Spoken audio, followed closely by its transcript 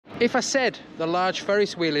If I said the large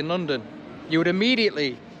Ferris wheel in London, you would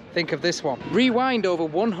immediately think of this one. Rewind over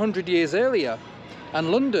 100 years earlier,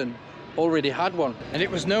 and London already had one, and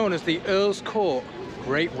it was known as the Earl's Court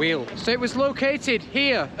Great Wheel. So it was located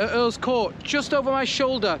here at Earl's Court, just over my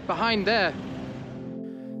shoulder behind there.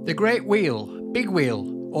 The Great Wheel, Big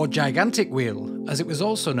Wheel, or Gigantic Wheel, as it was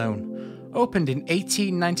also known, opened in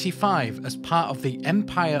 1895 as part of the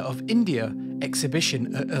Empire of India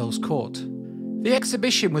exhibition at Earl's Court. The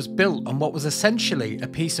exhibition was built on what was essentially a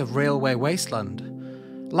piece of railway wasteland,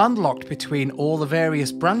 landlocked between all the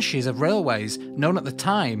various branches of railways known at the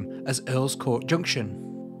time as Earl's Court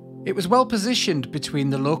Junction. It was well positioned between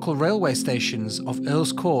the local railway stations of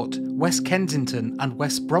Earl's Court, West Kensington and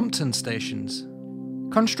West Brompton stations.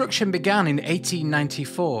 Construction began in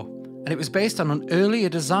 1894, and it was based on an earlier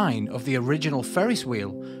design of the original Ferris wheel,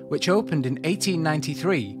 which opened in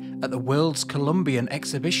 1893 at the World's Columbian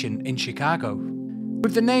Exhibition in Chicago,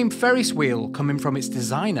 with the name Ferris wheel coming from its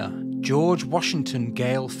designer, George Washington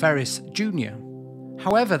Gale Ferris Jr.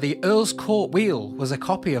 However, the Earl's Court wheel was a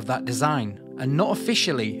copy of that design, and not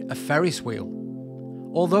officially a Ferris wheel,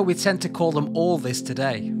 although we tend to call them all this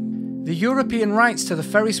today. The European rights to the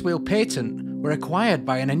Ferris wheel patent were acquired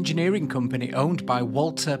by an engineering company owned by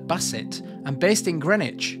Walter Bassett and based in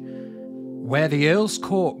Greenwich, where the Earl's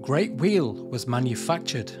Court Great Wheel was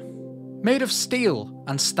manufactured. Made of steel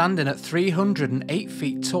and standing at 308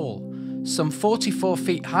 feet tall, some 44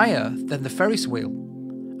 feet higher than the Ferris wheel,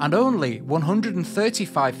 and only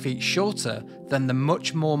 135 feet shorter than the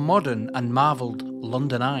much more modern and marvelled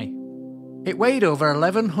London Eye. It weighed over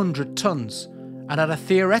 1,100 tons and had a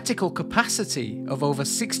theoretical capacity of over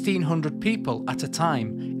 1,600 people at a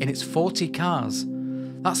time in its 40 cars.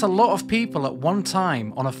 That's a lot of people at one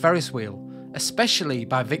time on a Ferris wheel, especially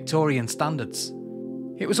by Victorian standards.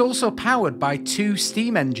 It was also powered by 2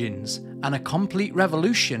 steam engines, and a complete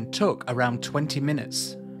revolution took around 20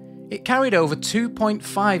 minutes. It carried over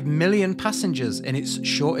 2.5 million passengers in its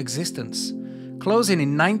short existence, closing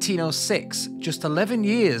in 1906, just 11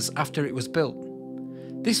 years after it was built.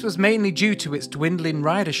 This was mainly due to its dwindling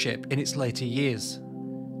ridership in its later years.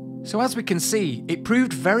 So as we can see, it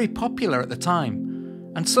proved very popular at the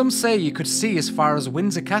time, and some say you could see as far as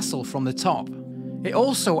Windsor Castle from the top. It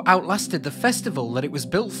also outlasted the festival that it was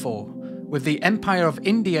built for, with the Empire of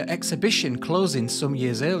India exhibition closing some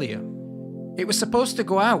years earlier. It was supposed to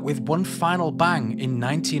go out with one final bang in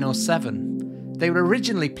 1907. They were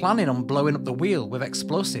originally planning on blowing up the wheel with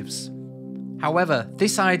explosives. However,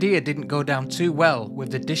 this idea didn't go down too well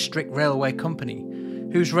with the District Railway Company,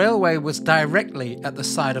 whose railway was directly at the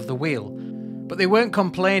side of the wheel, but they weren't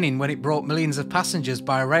complaining when it brought millions of passengers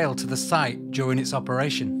by rail to the site during its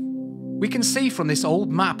operation. We can see from this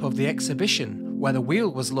old map of the exhibition where the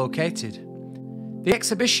wheel was located. The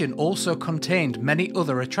exhibition also contained many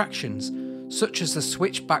other attractions, such as the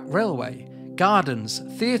Switchback Railway, gardens,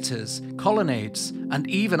 theatres, colonnades, and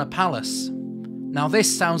even a palace. Now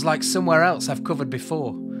this sounds like somewhere else I've covered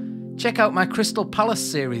before. Check out my Crystal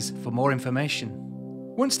Palace series for more information.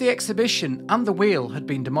 Once the exhibition and the wheel had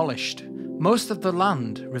been demolished, most of the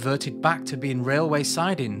land reverted back to being railway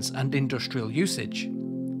sidings and industrial usage.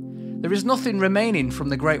 There is nothing remaining from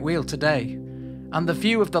the Great Wheel today, and the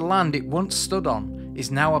view of the land it once stood on is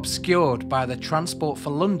now obscured by the Transport for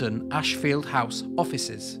London Ashfield House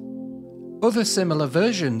offices. Other similar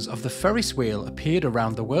versions of the Ferris wheel appeared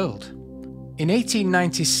around the world. In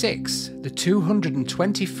 1896, the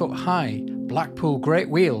 220-foot high Blackpool Great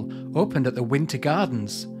Wheel opened at the Winter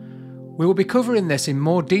Gardens. We will be covering this in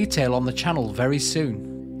more detail on the channel very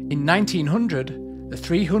soon. In 1900, the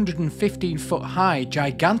 315-foot high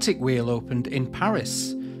Gigantic Wheel opened in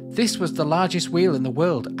Paris. This was the largest wheel in the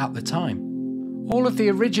world at the time. All of the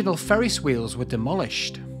original Ferris wheels were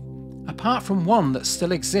demolished, apart from one that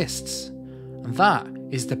still exists, and that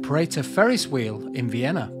is the Prater Ferris wheel in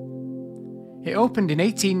Vienna. It opened in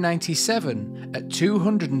 1897 at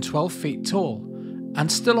 212 feet tall and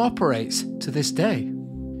still operates to this day.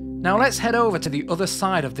 Now let's head over to the other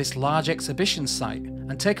side of this large exhibition site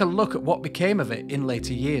and take a look at what became of it in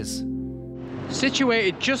later years.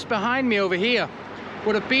 Situated just behind me over here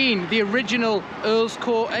would have been the original Earl's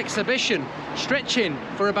Court exhibition, stretching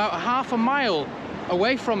for about half a mile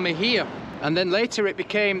away from me here. And then later it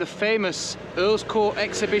became the famous Earl's Court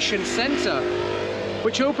Exhibition Centre,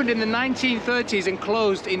 which opened in the 1930s and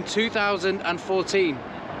closed in 2014.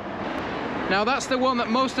 Now that's the one that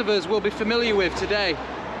most of us will be familiar with today.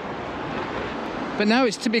 But now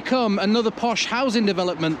it's to become another posh housing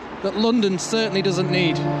development that London certainly doesn't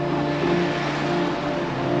need.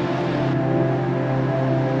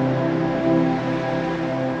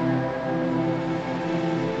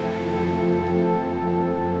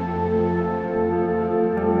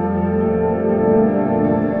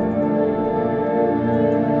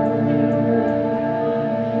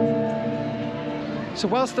 So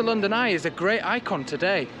whilst the London Eye is a great icon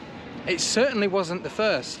today, it certainly wasn't the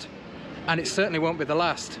first, and it certainly won't be the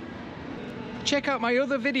last. Check out my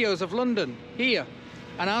other videos of London here,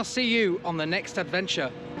 and I'll see you on the next adventure.